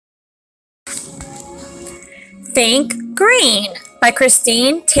Think Green by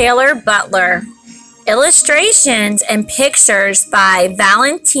Christine Taylor-Butler. Illustrations and pictures by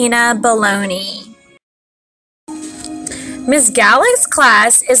Valentina Bologna. Ms. Gallic's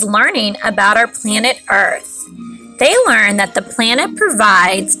class is learning about our planet Earth. They learn that the planet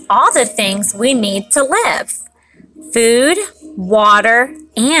provides all the things we need to live: food, water,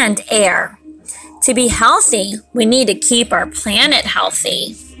 and air. To be healthy, we need to keep our planet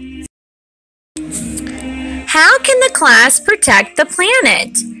healthy. How can the class protect the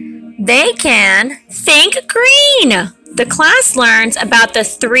planet? They can think green. The class learns about the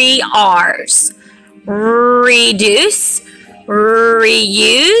 3 R's: reduce,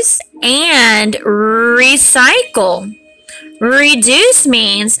 reuse, and recycle. Reduce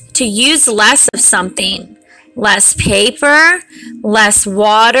means to use less of something. Less paper, less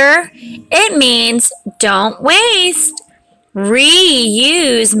water. It means don't waste.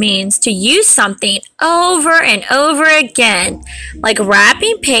 Reuse means to use something over and over again, like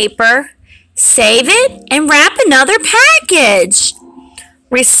wrapping paper, save it, and wrap another package.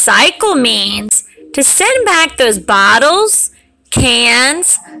 Recycle means to send back those bottles,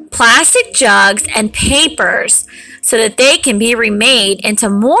 cans, plastic jugs, and papers so that they can be remade into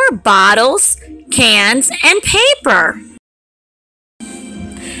more bottles, cans, and paper.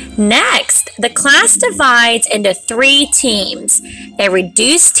 Next, the class divides into 3 teams: a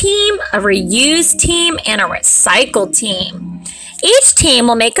reduce team, a reuse team, and a recycle team. Each team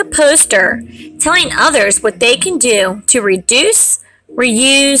will make a poster telling others what they can do to reduce,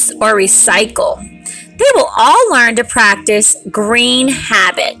 reuse, or recycle. They will all learn to practice green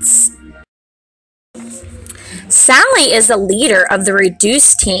habits. Sally is the leader of the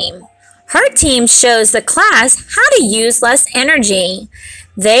reduce team. Her team shows the class how to use less energy.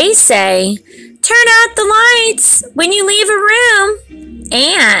 They say, turn out the lights when you leave a room,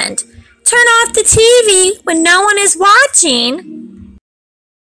 and turn off the TV when no one is watching.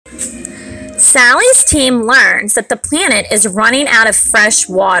 Sally's team learns that the planet is running out of fresh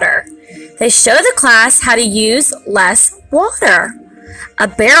water. They show the class how to use less water. A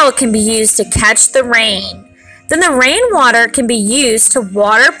barrel can be used to catch the rain. Then the rainwater can be used to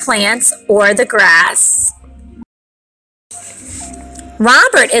water plants or the grass.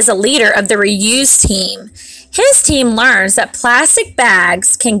 Robert is a leader of the reuse team. His team learns that plastic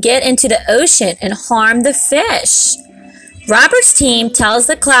bags can get into the ocean and harm the fish. Robert's team tells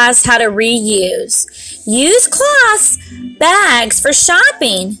the class how to reuse. Use cloth bags for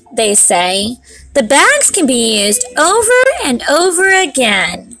shopping, they say. The bags can be used over and over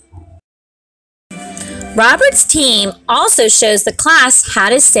again. Robert's team also shows the class how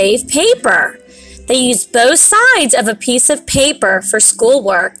to save paper. They use both sides of a piece of paper for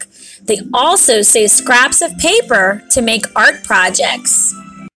schoolwork. They also save scraps of paper to make art projects.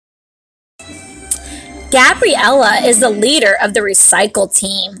 Gabriella is the leader of the recycle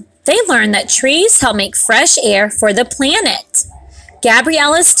team. They learn that trees help make fresh air for the planet.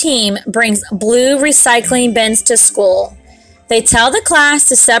 Gabriella's team brings blue recycling bins to school. They tell the class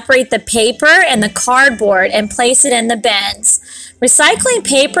to separate the paper and the cardboard and place it in the bins. Recycling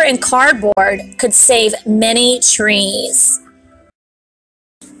paper and cardboard could save many trees.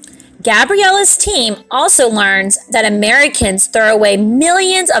 Gabriella's team also learns that Americans throw away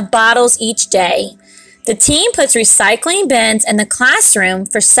millions of bottles each day. The team puts recycling bins in the classroom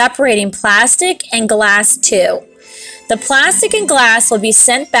for separating plastic and glass too. The plastic and glass will be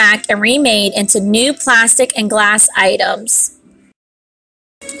sent back and remade into new plastic and glass items.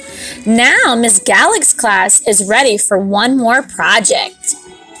 Now Ms. Gallic's class is ready for one more project.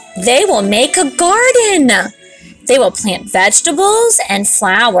 They will make a garden. They will plant vegetables and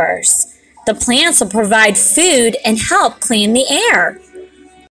flowers. The plants will provide food and help clean the air.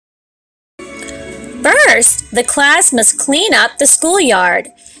 First, the class must clean up the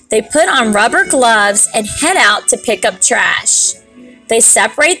schoolyard. They put on rubber gloves and head out to pick up trash. They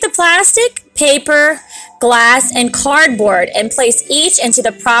separate the plastic, paper, glass, and cardboard and place each into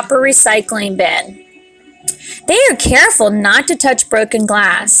the proper recycling bin. They are careful not to touch broken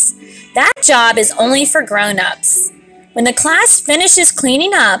glass. That job is only for grown-ups. When the class finishes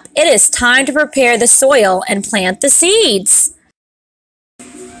cleaning up, it is time to prepare the soil and plant the seeds.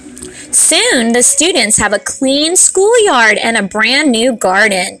 Soon, the students have a clean schoolyard and a brand new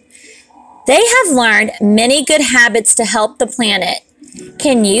garden. They have learned many good habits to help the planet.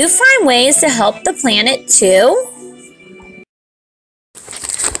 Can you find ways to help the planet too?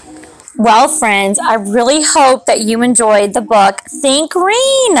 Well, friends, I really hope that you enjoyed the book Think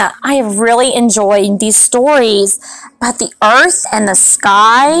Green. I really enjoyed these stories about the earth and the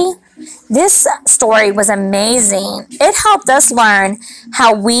sky. This story was amazing. It helped us learn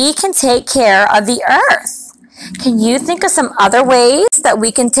how we can take care of the earth. Can you think of some other ways that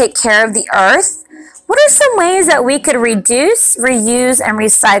we can take care of the earth? What are some ways that we could reduce, reuse, and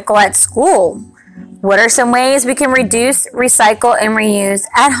recycle at school? What are some ways we can reduce, recycle, and reuse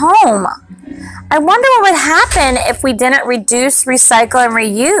at home? I wonder what would happen if we didn't reduce, recycle, and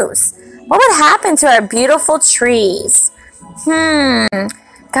reuse. What would happen to our beautiful trees?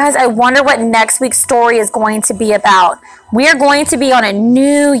 Guys, I wonder what next week's story is going to be about. We are going to be on a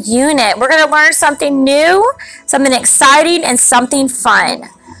new unit. We're going to learn something new, something exciting, and something fun.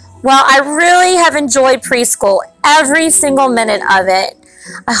 Well, I really have enjoyed preschool, every single minute of it.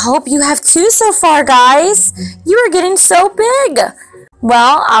 I hope you have too so far, guys. You are getting so big.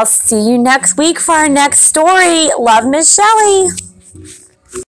 Well, I'll see you next week for our next story. Love, Miss Shelley.